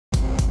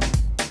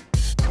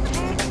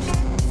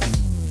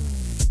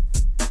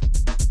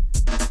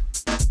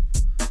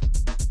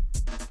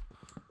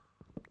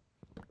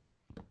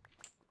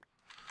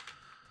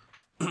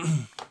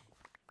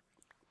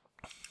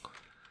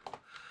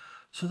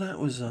So that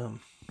was a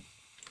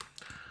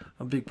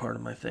big part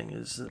of my thing,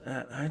 is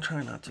that I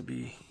try not to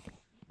be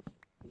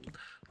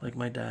like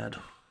my dad,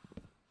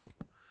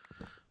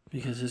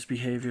 because his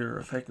behavior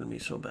affected me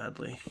so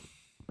badly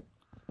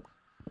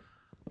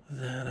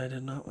that I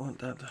did not want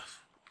that,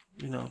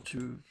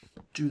 to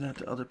do that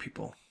to other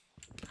people.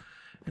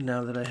 And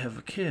now that I have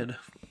a kid,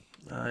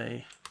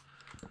 I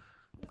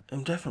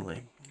am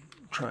definitely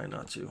trying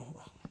not to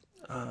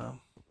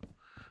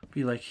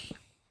be like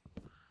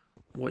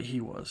what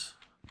he was.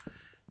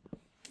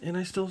 And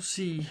I still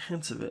see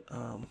hints of it.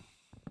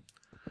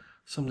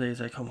 Some days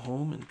I come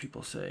home and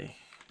people say,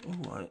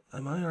 "Oh,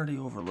 am I already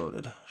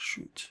overloaded?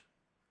 Shoot."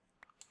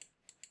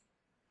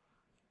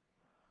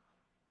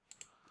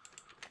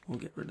 We'll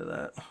get rid of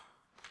that.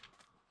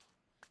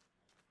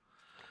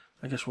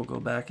 I guess we'll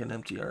go back and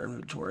empty our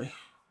inventory.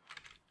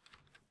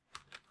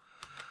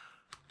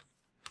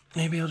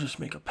 Maybe I'll just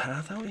make a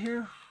path out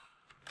here.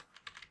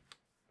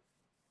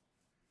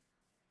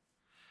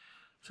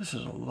 This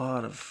is a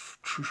lot of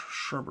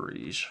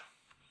shrubberies.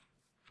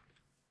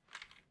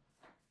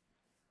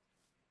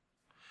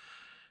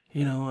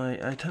 You know,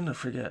 I tend to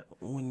forget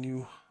when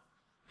you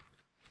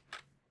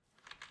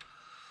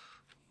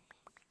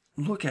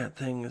look at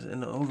things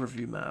in an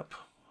overview map,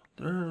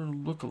 they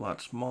look a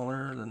lot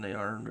smaller than they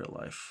are in real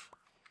life.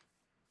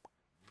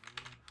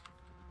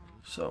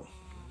 So,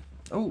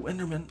 oh,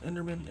 Enderman,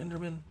 Enderman,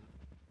 Enderman.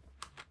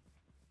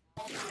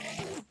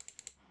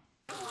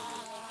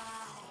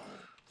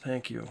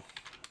 Thank you,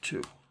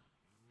 2.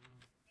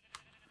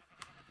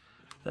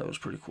 That was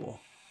pretty cool.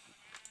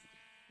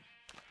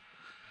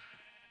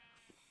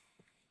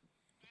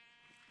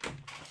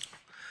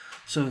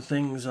 So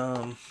things,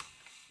 kind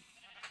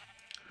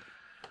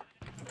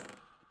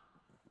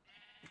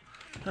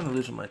of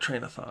losing my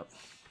train of thought.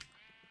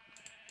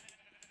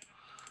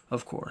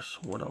 Of course,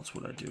 what else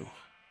would I do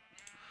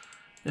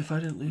if I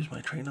didn't lose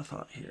my train of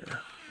thought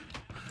here?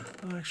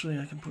 Oh, actually,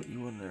 I can put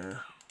you in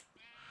there.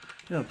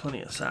 You have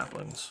plenty of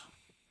saplings.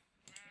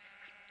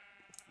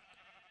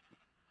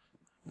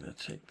 I'm going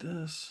to take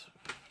this,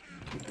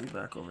 put you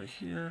back over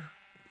here.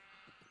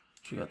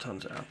 So we got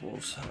tons of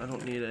apples. I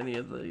don't need any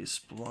of these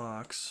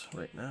blocks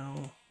right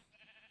now.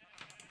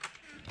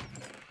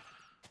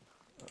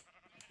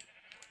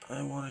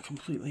 I want to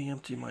completely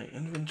empty my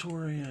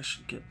inventory. I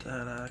should get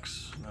that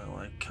axe. No,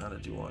 I kind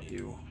of do want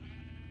you.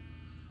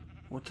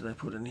 What did I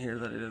put in here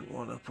that I didn't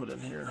want to put in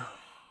here?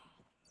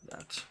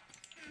 That.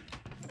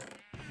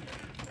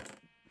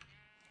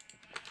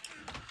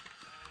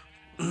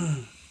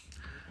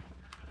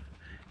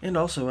 And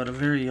also at a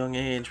very young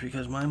age,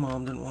 because my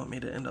mom didn't want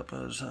me to end up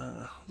as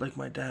like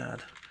my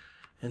dad,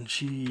 and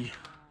she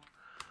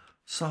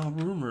saw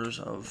rumors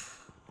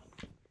of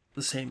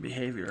the same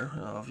behavior.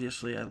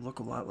 Obviously, I look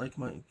a lot like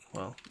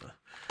well,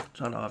 it's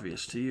not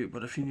obvious to you,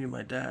 but if you knew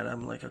my dad,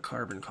 I'm like a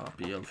carbon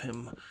copy of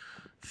him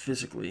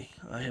physically.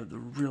 I have the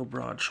real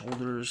broad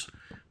shoulders,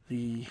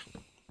 the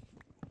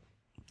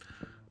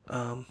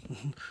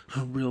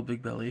real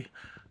big belly,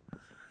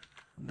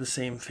 the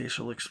same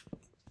facial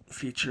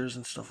features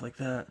and stuff like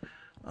that.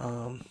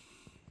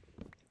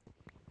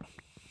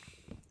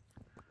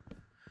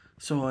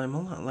 So I'm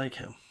a lot like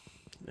him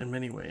in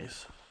many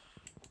ways.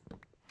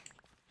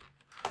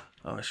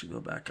 Oh, I should go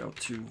back out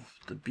to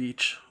the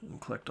beach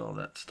and collect all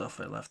that stuff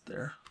I left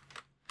there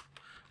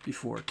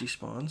before it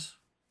despawns.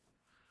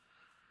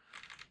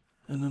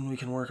 And then we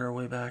can work our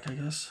way back, I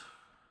guess.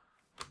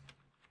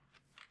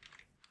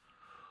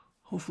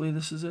 Hopefully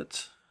this is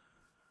it.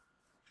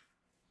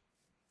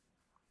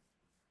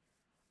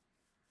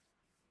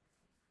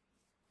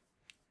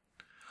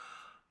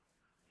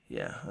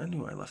 Yeah, I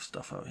knew I left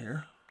stuff out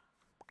here.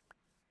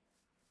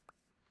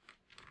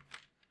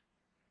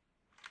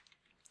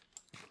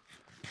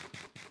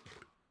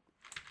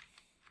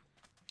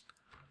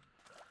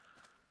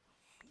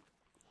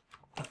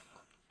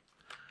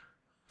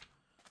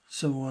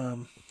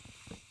 So,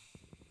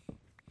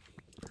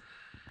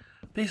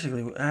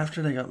 basically,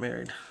 after they got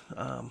married,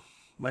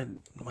 my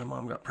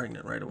mom got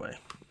pregnant right away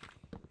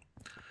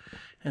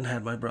and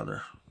had my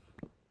brother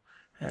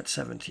at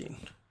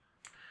 17.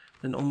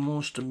 Then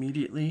almost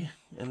immediately,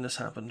 and this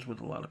happens with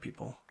a lot of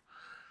people,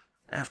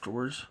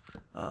 afterwards,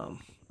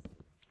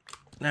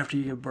 after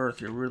you give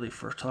birth, you're really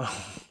fertile.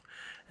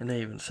 And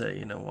they even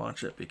say,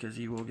 watch it because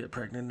you will get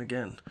pregnant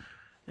again.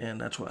 And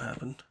that's what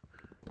happened.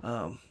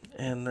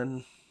 And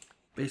then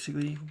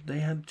basically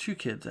they had 2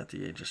 kids at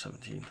the age of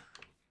 17.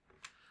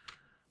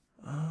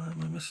 Am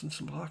I missing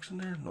some blocks in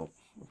there? Nope.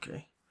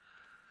 Okay.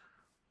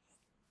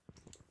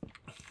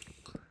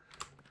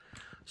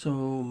 So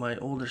my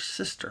older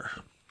sister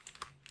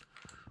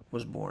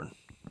was born.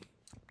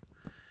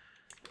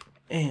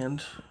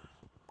 And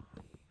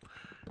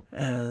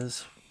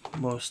as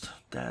most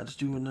dads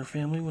do in their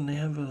family when they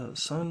have a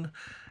son,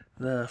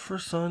 the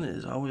first son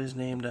is always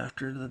named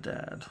after the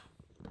dad.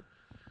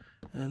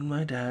 And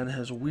my dad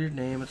has a weird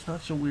name. It's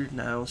not so weird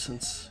now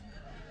since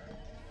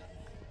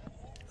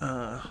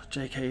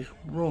J.K.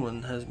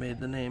 Rowling has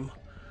made the name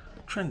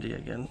trendy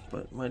again,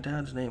 but my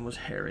dad's name was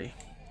Harry.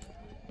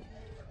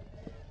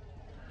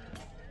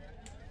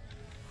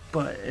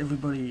 But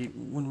everybody,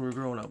 when we were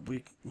growing up,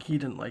 he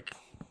didn't like to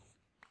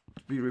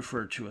be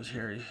referred to as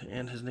Harry,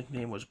 and his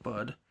nickname was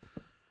Bud,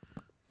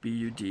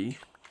 B-U-D,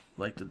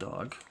 like the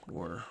dog,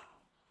 or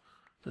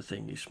the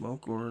thing you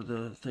smoke, or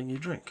the thing you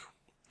drink.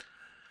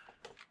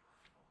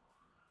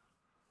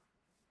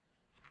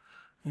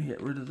 I'm gonna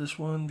get rid of this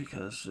one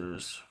because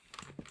there's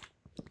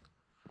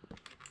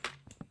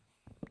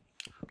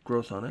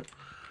growth on it.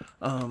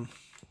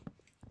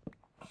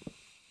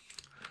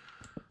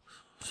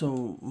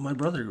 So my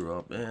brother grew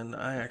up, and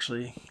I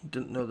actually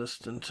didn't know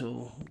this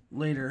until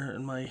later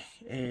in my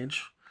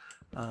age.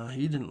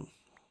 He didn't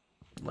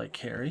like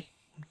Harry,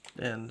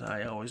 and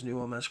I always knew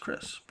him as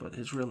Chris, but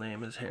his real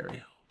name is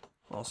Harry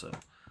also.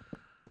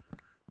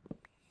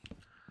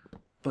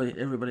 But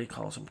everybody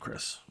calls him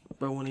Chris.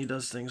 But when he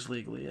does things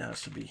legally, it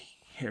has to be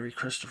Harry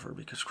Christopher,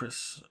 because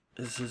Chris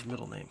is his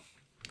middle name.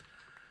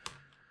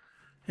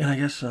 And I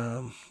guess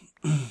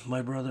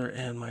my brother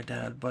and my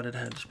dad butted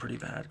heads pretty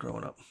bad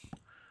growing up.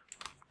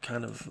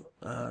 Kind of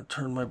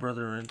turned my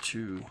brother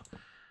into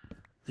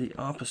the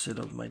opposite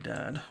of my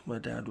dad. My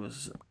dad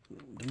was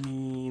the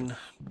mean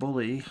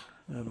bully,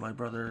 and my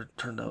brother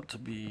turned out to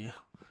be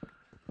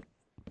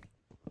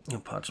a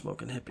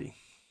pot-smoking hippie.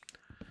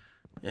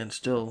 And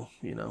still,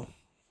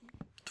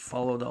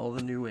 followed all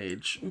the new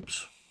age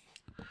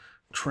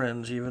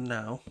trends even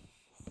now.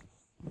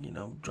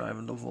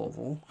 Driving the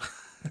Volvo.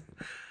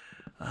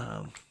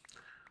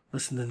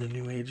 Listening to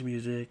new age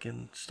music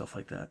and stuff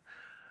like that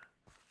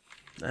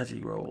as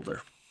you grow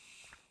older.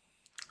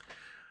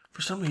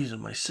 For some reason,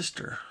 my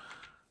sister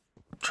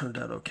turned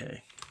out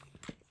okay.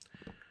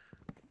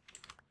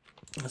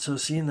 And so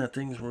seeing that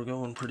things were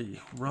going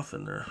pretty rough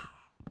in their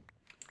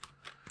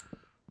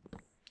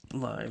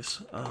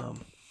lives,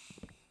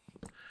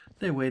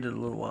 they waited a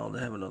little while to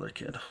have another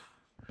kid.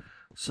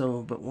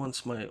 So, but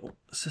once my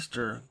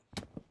sister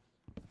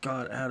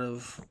got out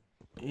of,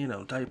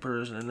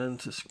 diapers and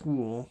into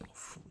school,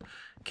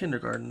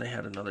 kindergarten, they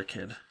had another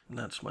kid, and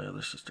that's my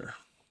other sister.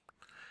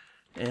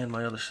 And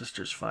my other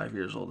sister's 5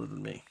 years older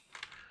than me.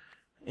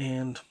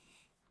 And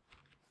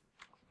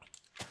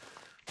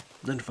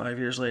then 5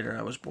 years later,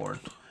 I was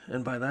born.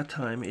 And by that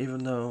time,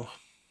 even though...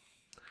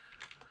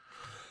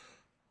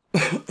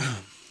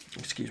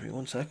 Excuse me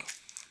one sec.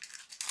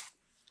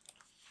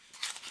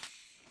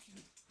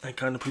 I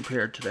kind of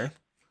prepared today.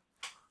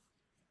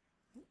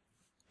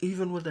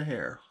 Even with the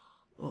hair.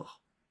 Ugh.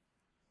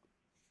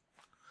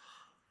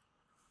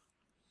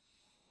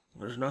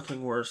 There's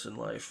nothing worse in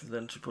life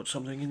than to put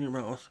something in your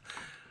mouth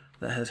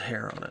that has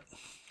hair on it.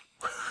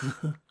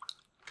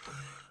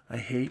 I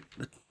hate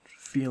the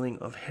feeling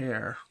of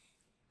hair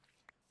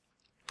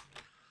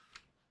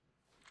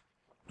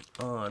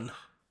in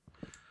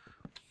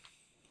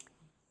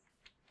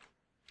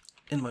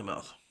my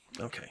mouth.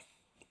 Okay.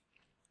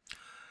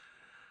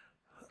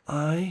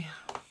 I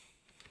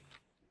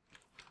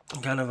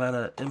kind of at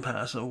an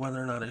impasse of whether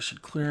or not I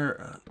should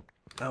clear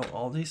out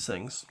all these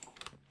things,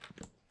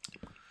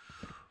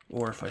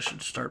 or if I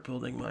should start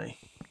building my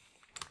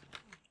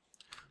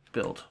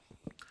build.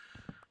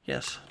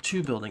 Yes,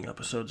 2 building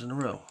episodes in a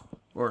row,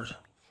 or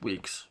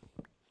weeks.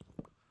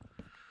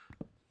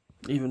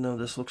 Even though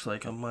this looks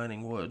like I'm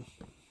mining wood,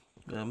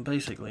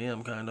 basically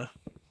I'm kinda.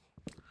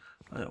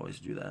 I always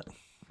do that.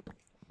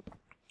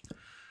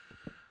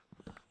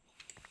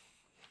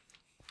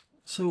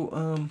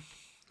 So,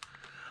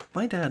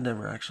 my dad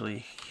never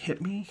actually hit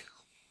me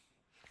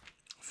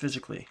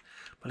physically,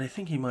 but I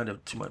think he might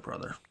have to my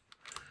brother.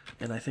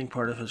 And I think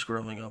part of his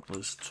growing up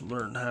was to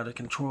learn how to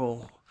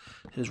control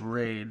his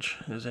rage,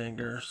 his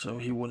anger, so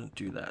he wouldn't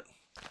do that.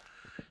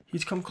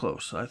 He's come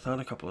close. I thought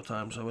a couple of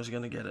times I was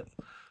going to get it,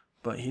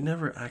 but he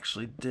never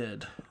actually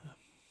did.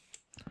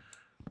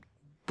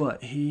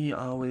 But he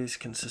always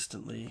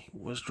consistently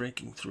was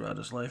drinking throughout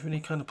his life, and he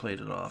kind of played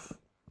it off.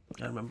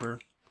 I remember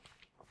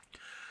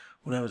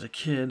when I was a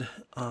kid,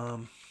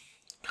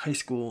 high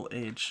school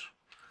age,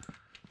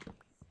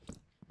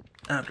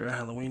 after a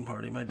Halloween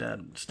party, my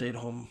dad stayed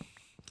home,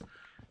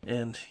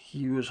 and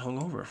he was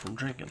hungover from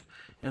drinking.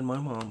 And my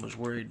mom was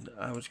worried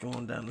I was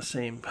going down the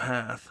same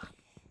path.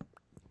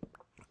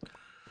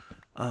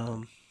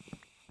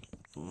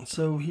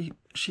 So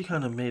she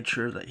kind of made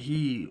sure that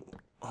he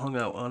hung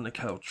out on the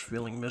couch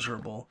feeling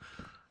miserable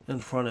in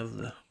front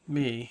of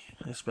me,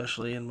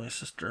 especially, and my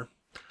sister.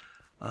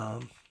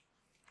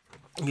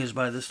 Because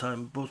by this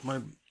time, both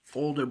my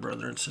older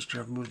brother and sister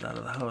have moved out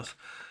of the house.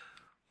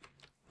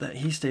 That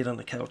he stayed on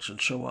the couch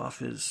and show off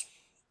his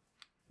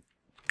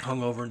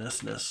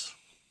hungoverness.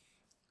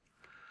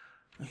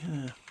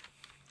 Okay.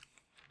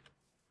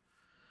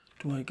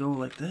 Do I go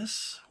like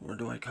this, or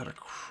do I cut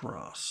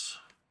across?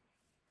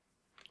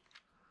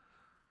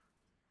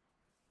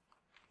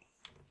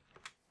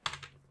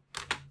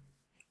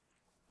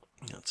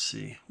 Let's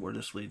see where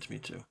this leads me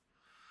to.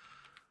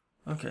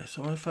 Okay,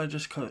 so if I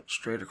just cut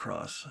straight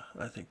across,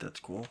 I think that's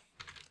cool.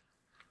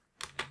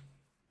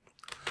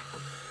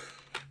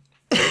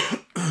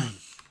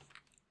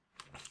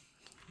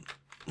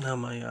 Now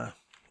my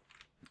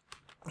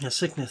a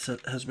sickness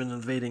that has been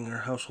invading our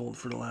household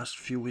for the last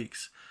few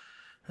weeks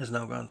has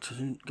now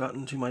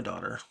gotten to my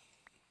daughter,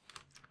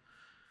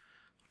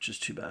 which is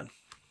too bad.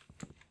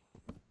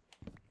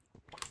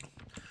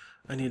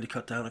 I need to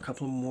cut down a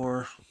couple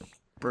more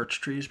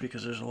birch trees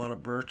because there's a lot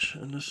of birch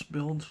in this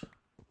build.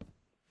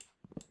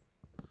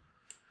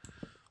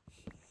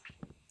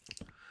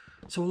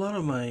 So a lot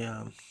of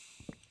my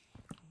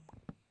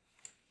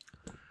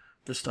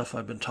the stuff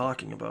I've been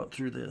talking about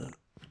through the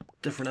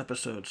different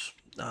episodes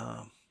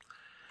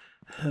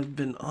have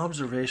been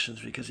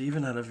observations, because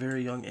even at a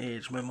very young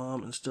age, my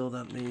mom instilled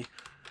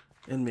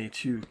in me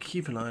to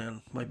keep an eye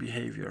on my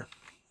behavior.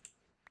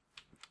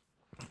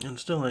 And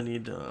still I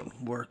need to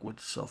work with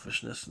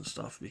selfishness and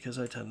stuff, because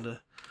I tend to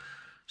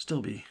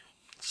still be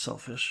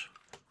selfish.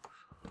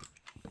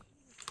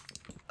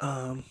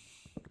 And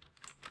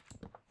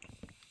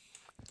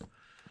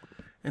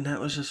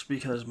that was just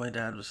because my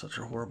dad was such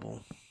a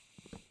horrible...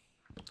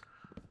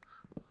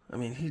 I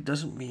mean, he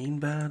doesn't mean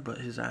bad, but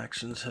his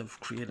actions have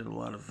created a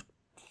lot of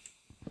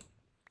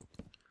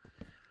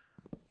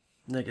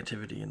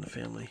negativity in the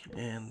family,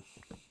 and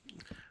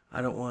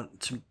I don't want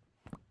to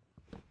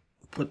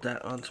put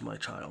that onto my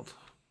child.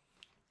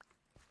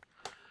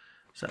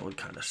 So that would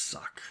kind of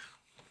suck.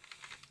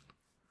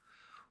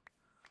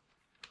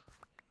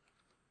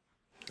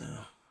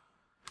 Yeah.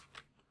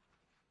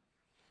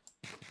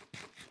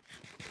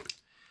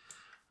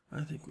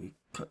 I think we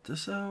cut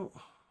this out.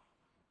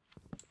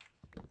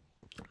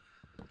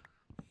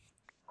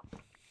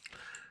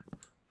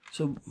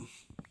 So,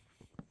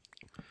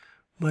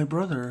 my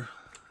brother,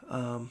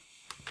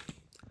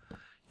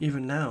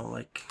 even now,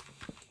 like,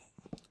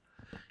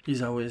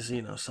 he's always,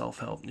 you know,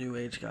 self-help, new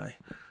age guy.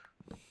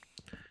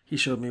 He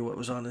showed me what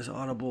was on his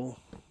Audible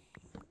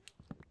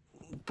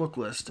book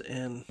list,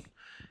 and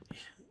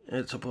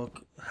it's a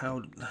book,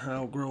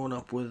 how growing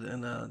up with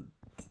an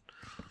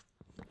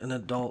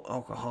adult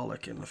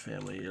alcoholic in the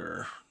family,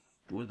 or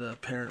with a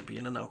parent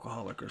being an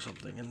alcoholic or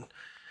something. And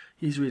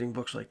he's reading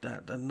books like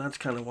that, and that's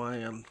kind of why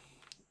I'm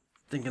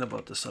thinking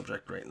about the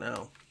subject right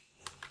now.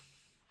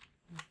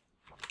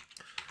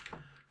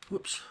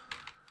 Whoops.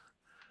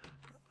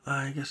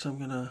 I guess I'm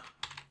gonna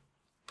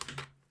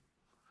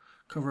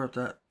cover up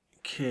that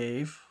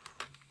cave.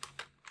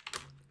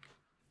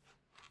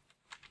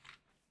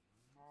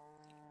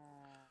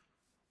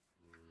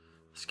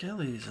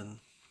 Skellies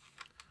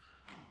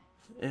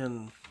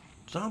and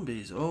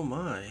zombies, oh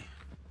my.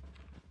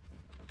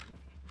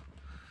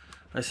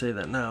 I say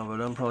that now,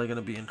 but I'm probably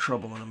gonna be in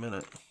trouble in a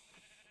minute.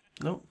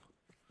 Nope.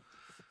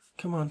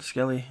 Come on,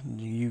 Skelly.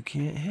 You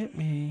can't hit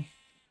me.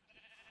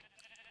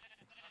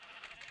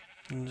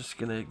 I'm just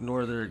gonna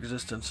ignore their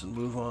existence and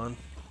move on.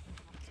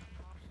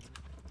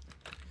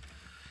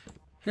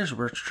 Here's a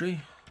birch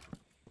tree.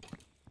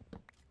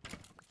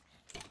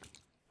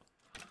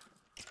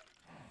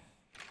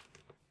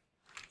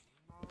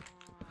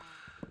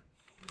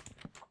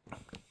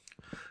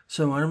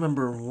 So I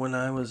remember when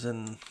I was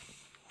in,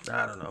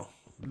 I don't know,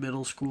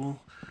 middle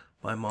school,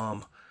 my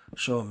mom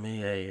showed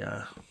me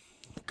a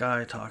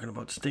guy talking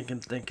about stinking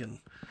thinking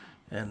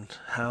and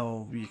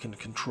how you can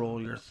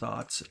control your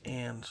thoughts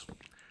and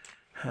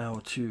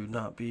how to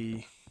not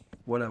be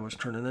what I was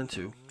turning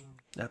into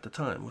at the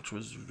time, which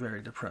was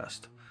very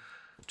depressed,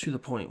 to the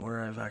point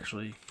where I've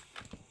actually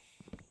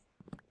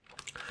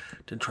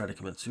did try to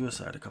commit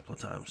suicide a couple of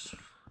times.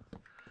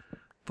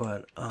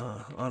 But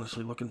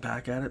honestly, looking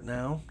back at it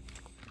now,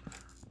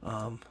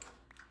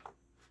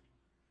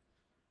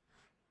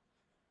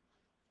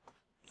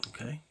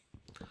 okay,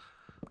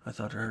 I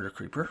thought I heard a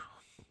creeper,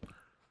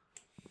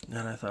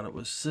 and I thought it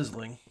was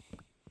sizzling.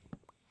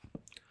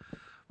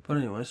 But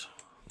anyways,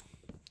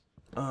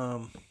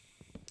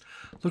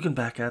 looking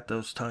back at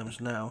those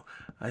times now,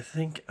 I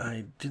think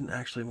I didn't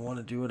actually want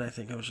to do it. I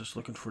think I was just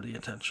looking for the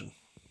attention.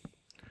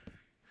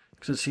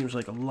 Because it seems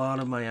like a lot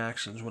of my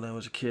actions when I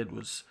was a kid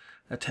was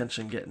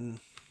attention getting,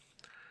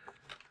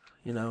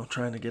 you know,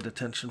 trying to get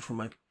attention from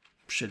my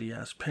shitty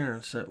ass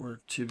parents that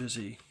were too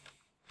busy.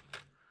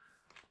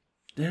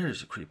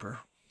 There's a creeper.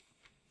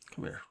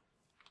 Come here.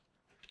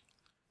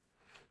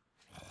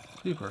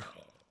 Creeper.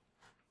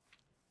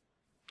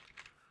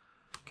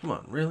 Come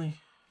on, really?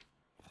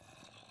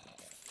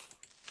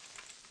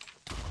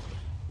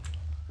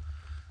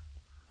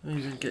 I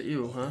didn't get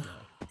you, huh?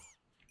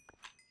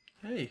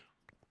 Hey.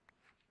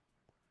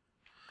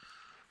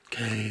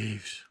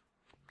 Caves.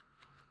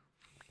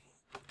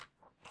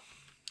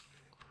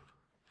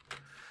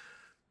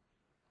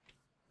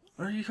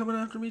 Are you coming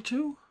after me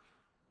too?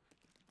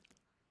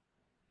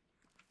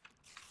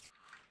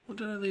 What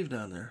did I leave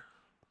down there?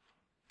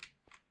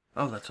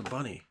 Oh, that's a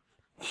bunny.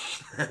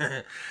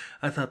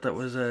 I thought that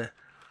was a,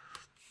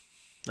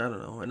 I don't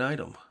know, an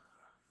item.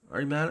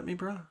 Are you mad at me,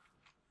 bro? Or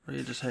are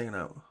you just hanging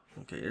out?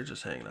 Okay, you're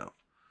just hanging out.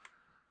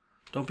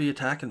 Don't be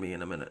attacking me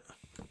in a minute.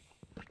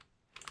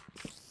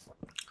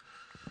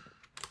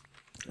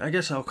 I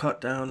guess I'll cut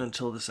down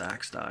until this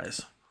axe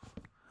dies.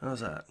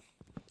 How's that?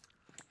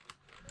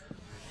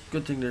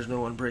 Good thing there's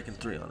no Unbreaking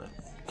 3 on it.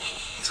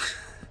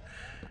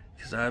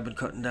 Because I've been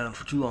cutting down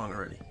for too long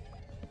already.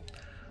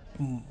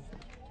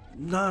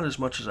 not as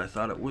much as I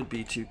thought it would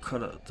be to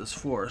cut out this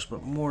forest,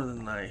 but more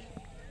than I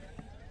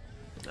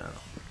don't know.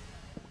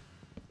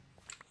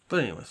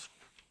 But anyways,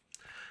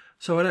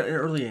 so at an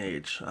early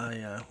age,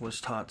 I was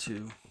taught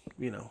to,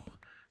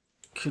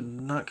 could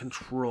not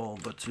control,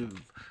 but to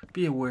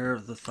be aware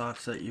of the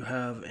thoughts that you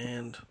have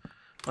and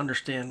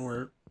understand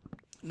where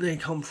they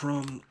come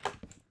from,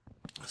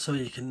 so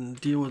you can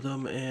deal with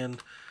them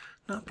and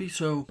not be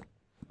so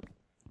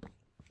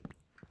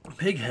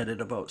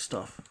pig-headed about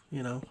stuff.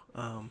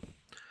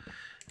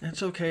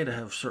 It's okay to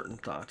have certain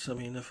thoughts. I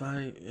mean, if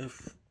I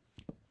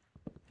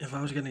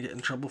was gonna get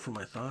in trouble for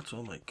my thoughts,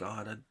 oh my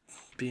God, I'd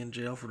be in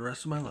jail for the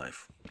rest of my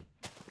life.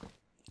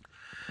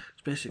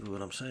 It's basically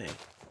what I'm saying.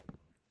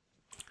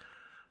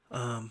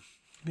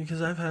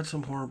 Because I've had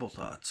some horrible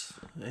thoughts,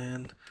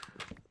 and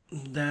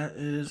that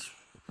is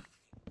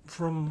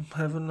from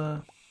having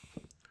a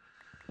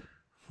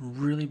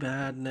really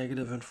bad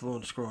negative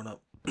influence growing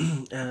up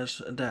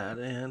as a dad,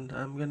 and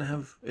I'm gonna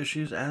have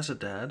issues as a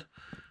dad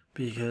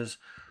because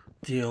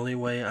the only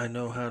way I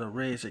know how to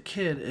raise a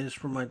kid is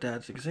from my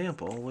dad's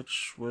example,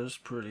 which was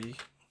pretty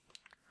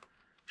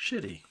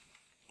shitty.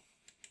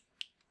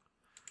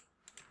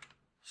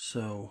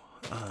 So,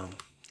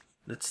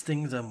 it's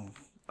things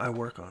I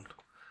work on,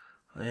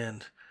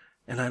 and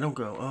I don't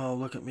go, oh,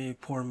 look at me,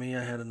 poor me,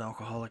 I had an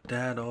alcoholic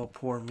dad, oh,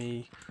 poor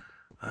me,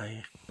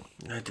 I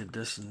did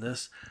this and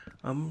this.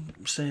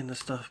 I'm saying this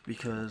stuff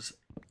because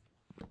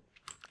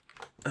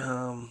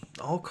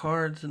all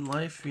cards in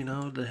life,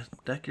 the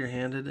deck you're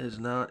handed is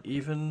not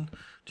even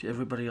to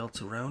everybody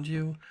else around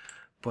you,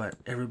 but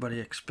everybody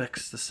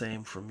expects the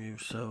same from you,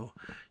 so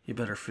you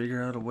better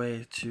figure out a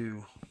way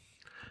to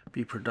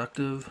be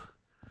productive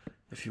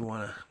if you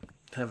want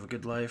to have a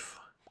good life.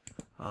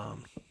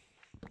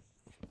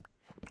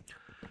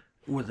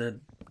 With a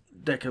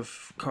deck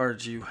of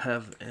cards you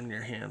have in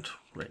your hand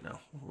right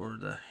now, or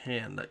the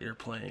hand that you're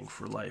playing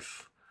for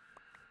life.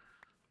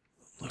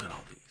 Look at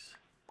all these.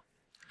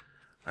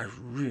 I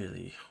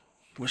really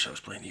wish I was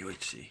playing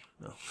UHC.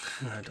 No,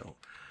 I don't.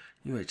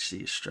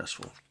 UHC is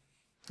stressful.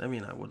 I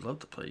mean, I would love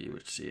to play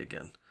UHC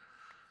again,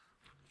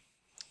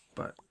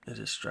 but it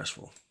is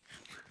stressful.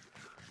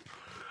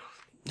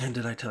 And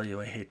did I tell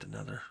you I hate the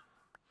Nether?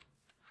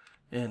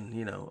 And,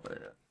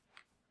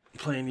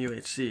 playing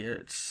UHC,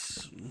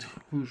 it's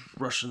who's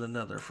rushing the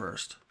Nether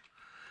first.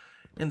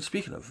 And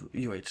speaking of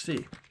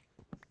UHC,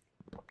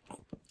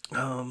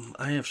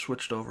 I have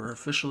switched over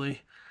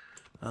officially.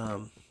 I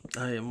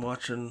am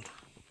watching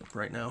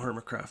right now.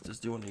 Hermitcraft is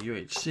doing the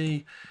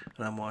UHC,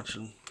 and I'm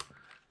watching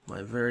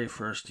my very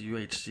first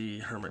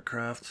UHC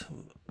Hermitcraft,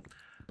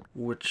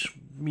 which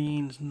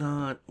means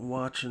not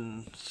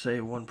watching,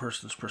 say, one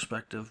person's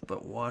perspective,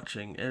 but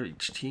watching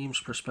each team's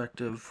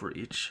perspective for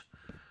each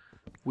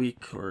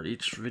week or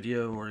each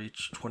video or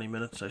each 20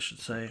 minutes, I should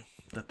say,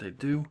 that they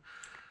do.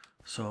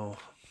 So,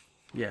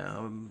 yeah,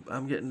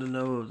 I'm getting to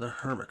know the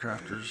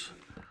Hermitcrafters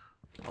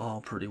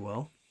all pretty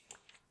well.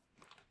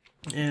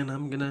 And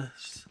I'm gonna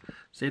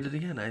state it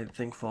again. I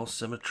think false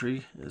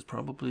symmetry is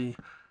probably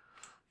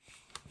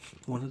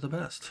one of the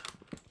best.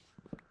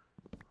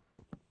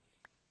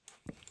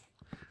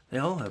 They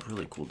all have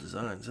really cool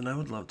designs, and I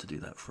would love to do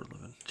that for a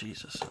living.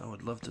 Jesus, I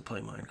would love to play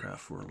Minecraft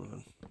for a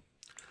living.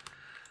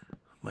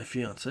 My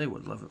fiance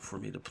would love it for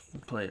me to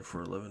play it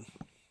for a living.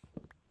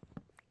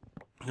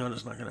 No,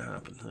 that's not gonna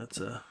happen.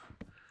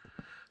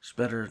 It's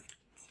better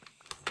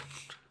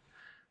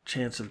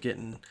chance of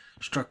getting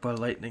struck by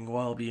lightning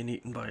while being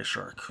eaten by a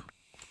shark,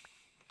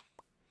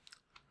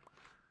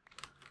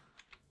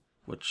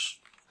 which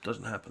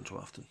doesn't happen too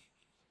often.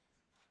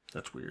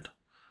 That's weird.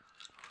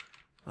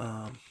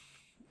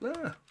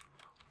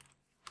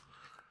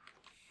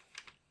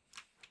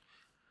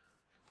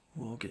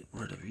 We'll get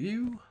rid of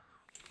you.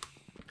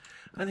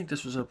 I think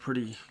this was a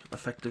pretty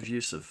effective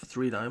use of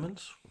 3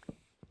 diamonds.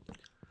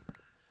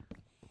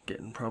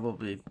 Getting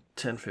probably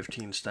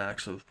 10-15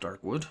 stacks of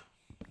dark wood.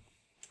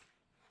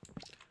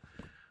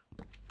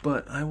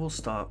 But I will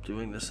stop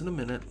doing this in a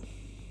minute.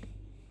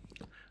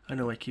 I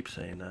know I keep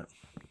saying that.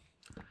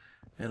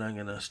 And I'm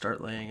going to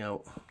start laying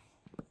out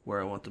where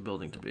I want the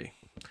building to be.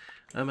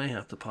 I may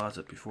have to pause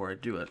it before I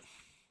do it.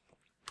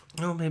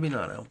 No, maybe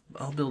not.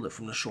 I'll build it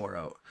from the shore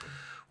out.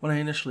 When I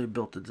initially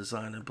built the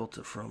design, I built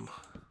it from...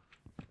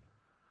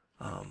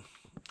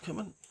 come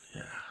on.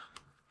 Yeah.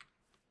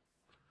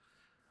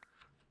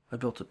 I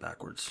built it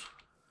backwards.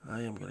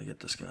 I am going to get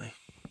this guy.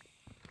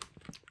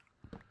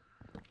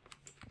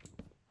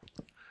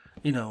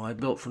 I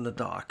built from the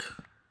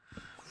dock,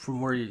 from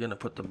where you're going to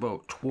put the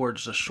boat,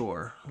 towards the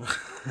shore.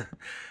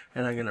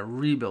 And I'm going to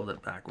rebuild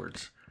it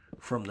backwards,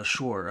 from the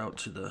shore out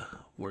to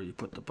where you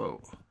put the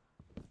boat,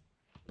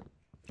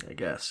 I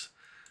guess.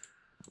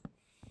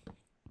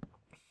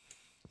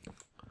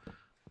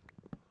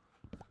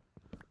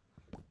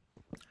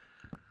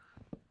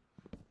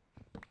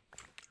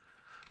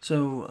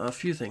 So, a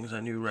few things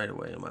I knew right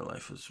away in my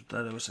life was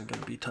that I wasn't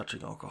going to be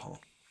touching alcohol.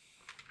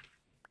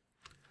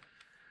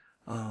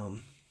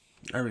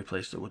 I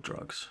replaced it with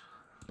drugs.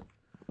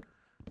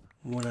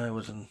 When I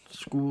was in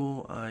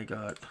school, I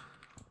got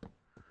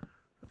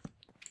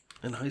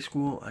in high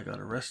school, I got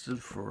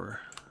arrested for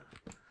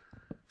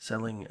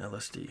selling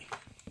LSD.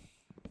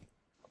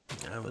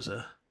 I was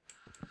a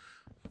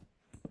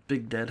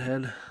big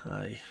deadhead.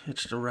 I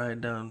hitched a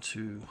ride down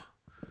to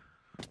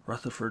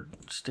Rutherford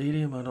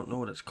Stadium. I don't know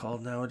what it's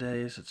called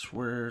nowadays. It's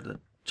where the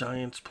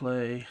Giants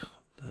play,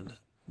 the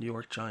New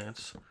York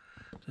Giants,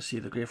 to see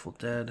the Grateful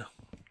Dead.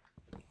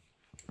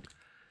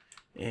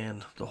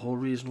 And the whole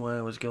reason why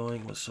I was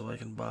going was so I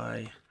can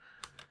buy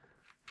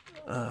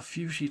a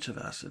few sheets of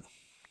acid.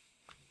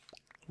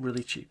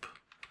 Really cheap.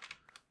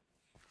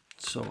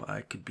 So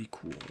I could be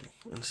cool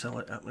and sell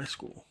it at my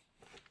school.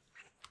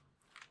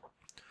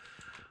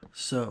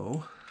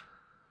 So,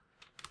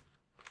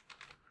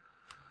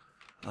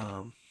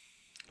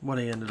 what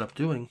I ended up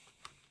doing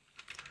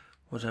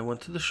was I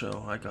went to the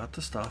show, I got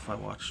the stuff, I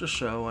watched the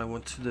show, I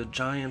went to the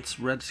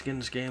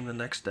Giants-Redskins game the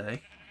next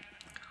day.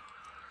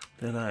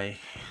 Then I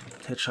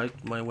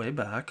hitchhiked my way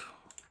back.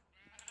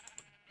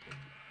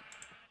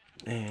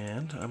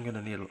 And I'm going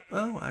to need...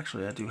 Oh,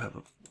 actually, I do have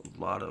a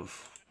lot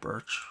of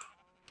birch.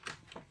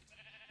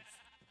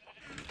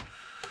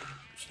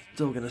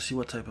 Still going to see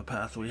what type of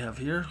path we have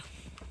here.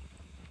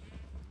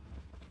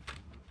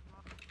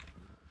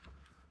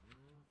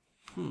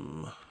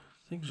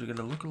 Things are going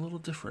to look a little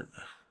different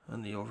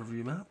on the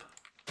overview map.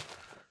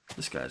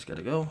 This guy's got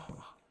to go.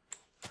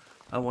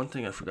 One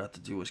thing I forgot to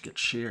do was get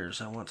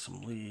shears. I want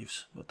some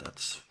leaves, but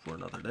that's for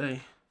another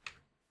day.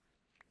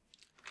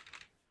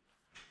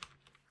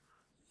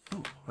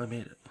 Oh, I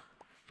made it.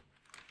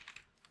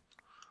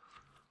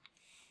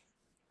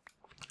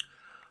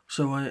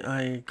 So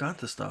I got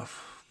the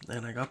stuff,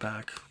 and I got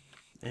back,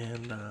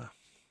 and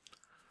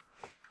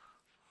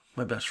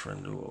my best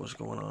friend knew what was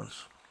going on.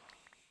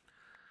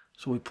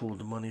 So we pulled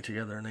the money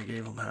together, and I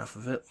gave him half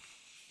of it.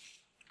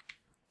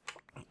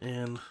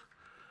 And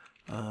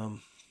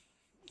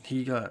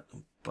he got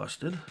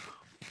busted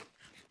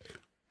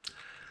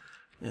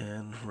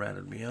and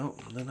ratted me out,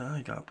 and then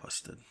I got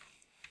busted.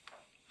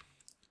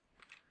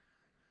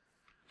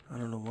 I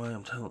don't know why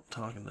I'm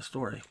talking the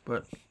story,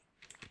 but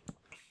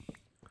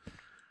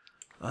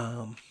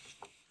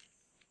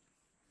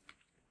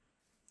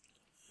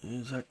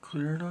is that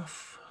clear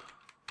enough?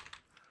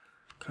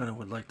 Kind of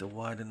would like to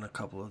widen a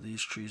couple of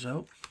these trees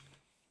out.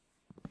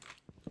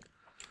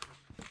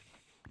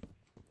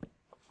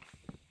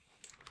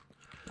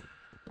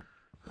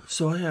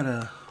 So I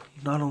had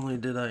not only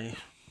did I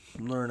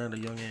learn at a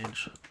young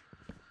age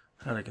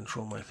how to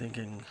control my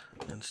thinking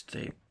and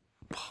stay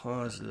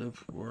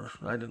positive, or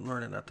I didn't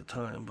learn it at the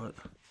time, but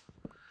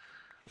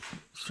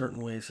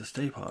certain ways to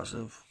stay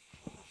positive.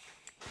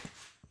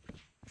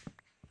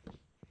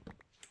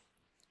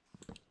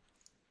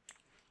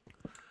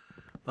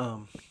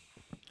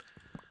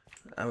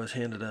 I was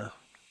handed a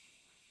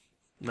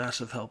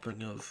massive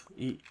helping of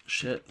eat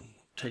shit,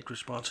 take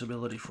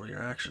responsibility for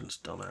your actions,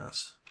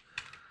 dumbass,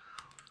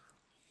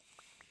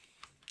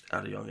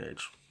 at a young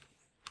age.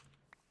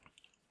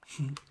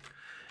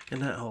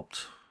 And that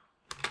helped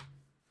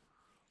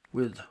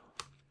with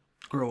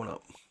growing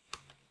up.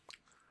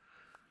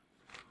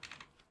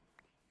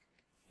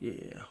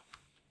 Yeah.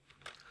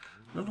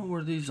 I don't know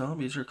where these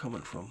zombies are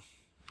coming from.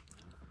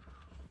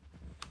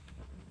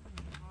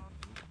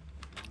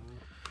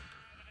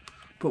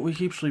 But we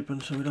keep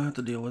sleeping, so we don't have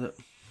to deal with it.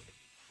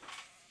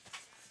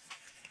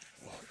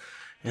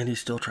 And he's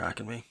still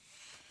tracking me.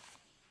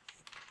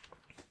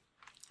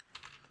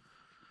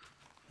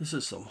 This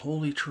is some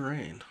holy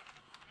terrain.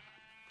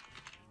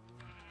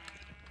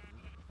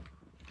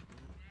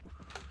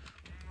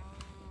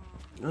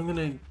 I'm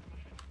gonna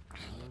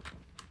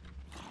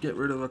get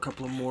rid of a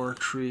couple of more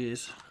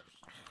trees.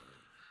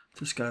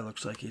 This guy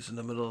looks like he's in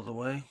the middle of the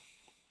way.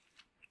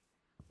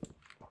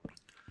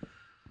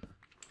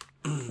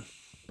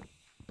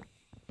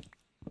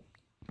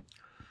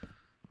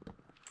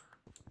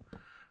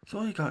 So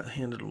I got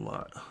handed a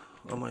lot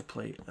on my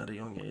plate at a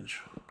young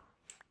age.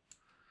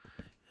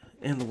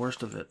 And the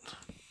worst of it,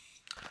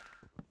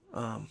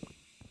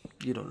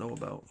 you don't know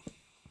about.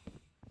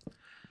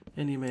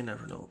 And you may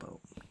never know about.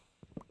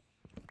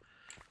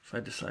 If I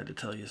decide to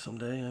tell you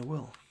someday, I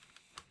will.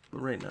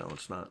 But right now,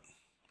 it's not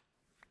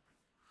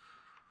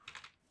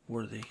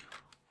worthy.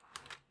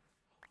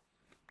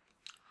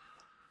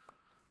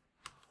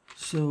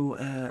 So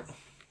at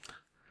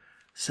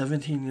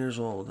 17 years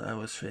old, I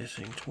was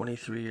facing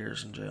 23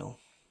 years in jail.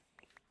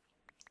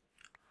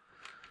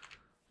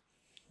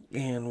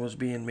 And was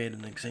being made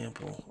an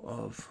example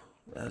of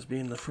as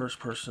being the first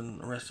person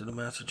arrested in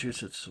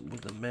Massachusetts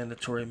with the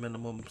mandatory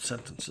minimum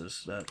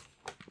sentences that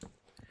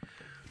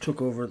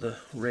took over the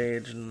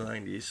rage in the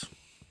 90s.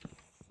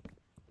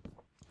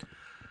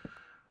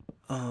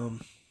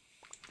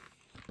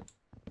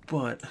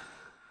 But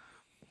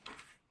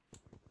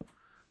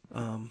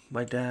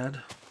my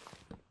dad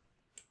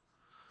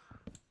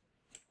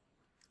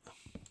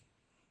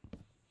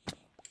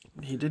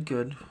he did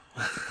good.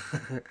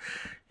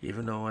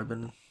 Even though I've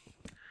been,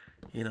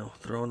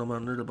 throwing him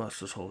under the bus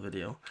this whole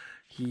video.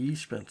 He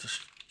spent a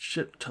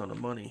shit ton of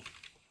money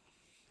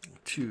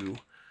to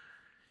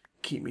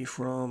keep me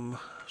from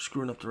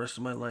screwing up the rest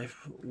of my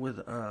life with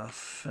a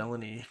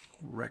felony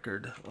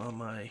record on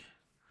my,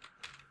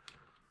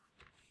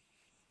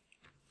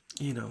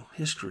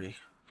 history.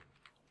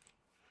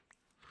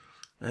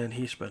 And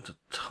he spent a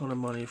ton of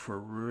money for a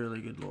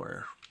really good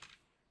lawyer.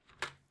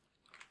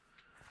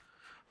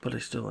 But I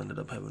still ended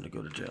up having to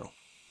go to jail.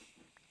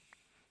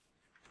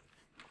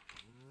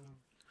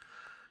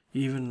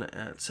 Even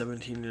at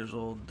 17 years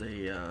old,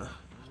 they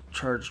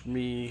charged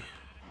me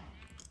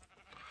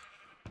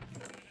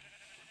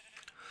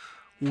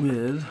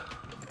with,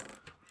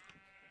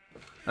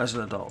 as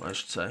an adult, I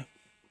should say,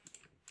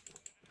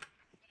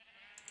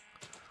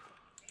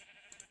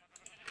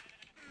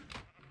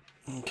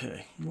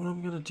 okay, what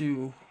I'm gonna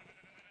do,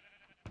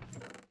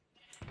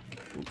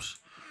 oops,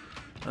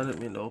 I didn't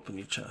mean to open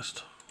your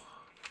chest.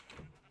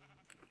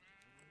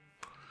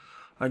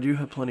 I do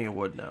have plenty of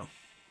wood now.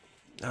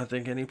 I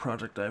think any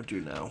project I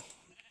do now,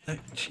 hey,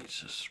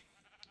 Jesus.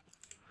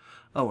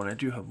 Oh, and I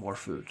do have more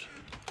food.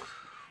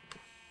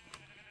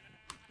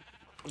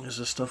 Is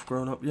this stuff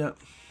grown up yet?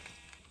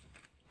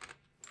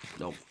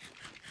 Nope.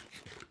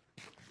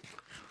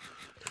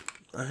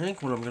 I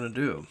think what I'm gonna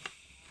do,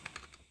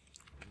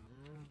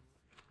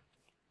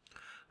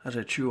 as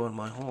I chew on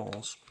my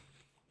halls,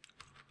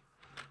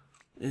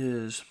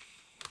 is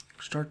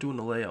start doing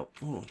the layout.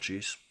 Oh,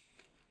 jeez.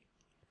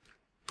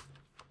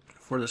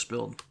 For this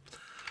build.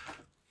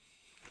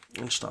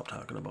 And stop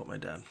talking about my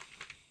dad.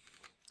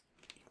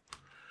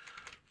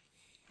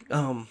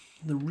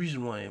 The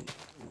reason why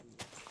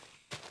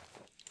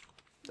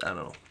I don't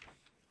know.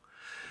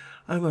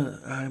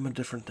 I'm a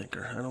different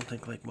thinker. I don't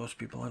think like most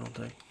people, I don't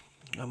think.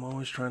 I'm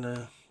always trying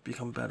to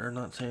become better,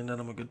 not saying that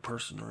I'm a good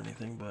person or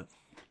anything, but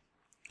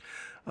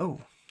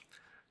oh,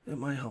 it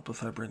might help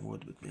if I bring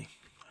wood with me.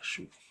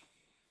 Shoot.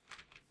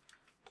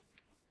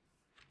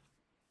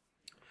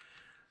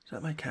 Is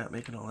that my cat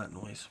making all that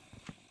noise?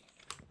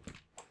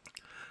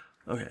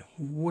 Okay,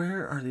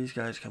 where are these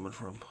guys coming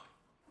from?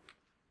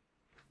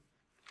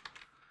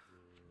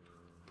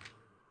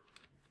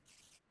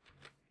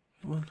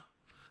 Come on.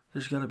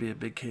 There's got to be a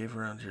big cave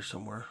around here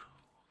somewhere.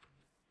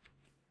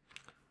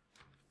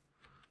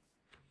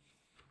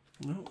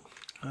 No,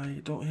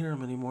 I don't hear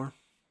them anymore.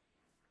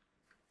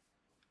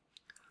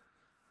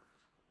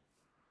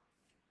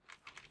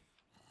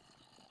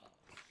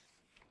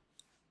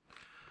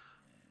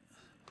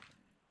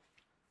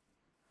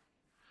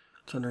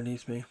 It's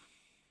underneath me.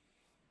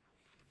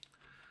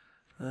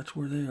 That's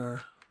where they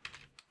are.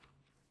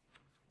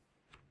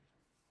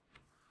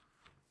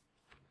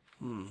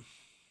 Whoa.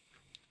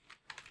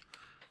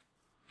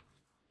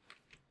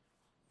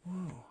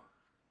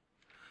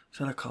 Is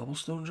that a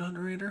cobblestone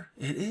generator?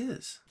 It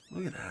is.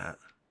 Look at that.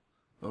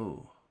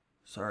 Oh,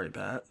 sorry,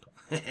 Pat.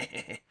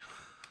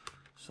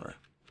 Sorry.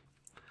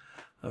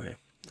 Okay,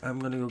 I'm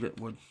gonna go get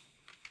wood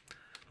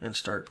and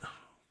start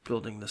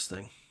building this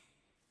thing.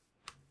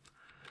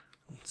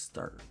 Let's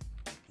start.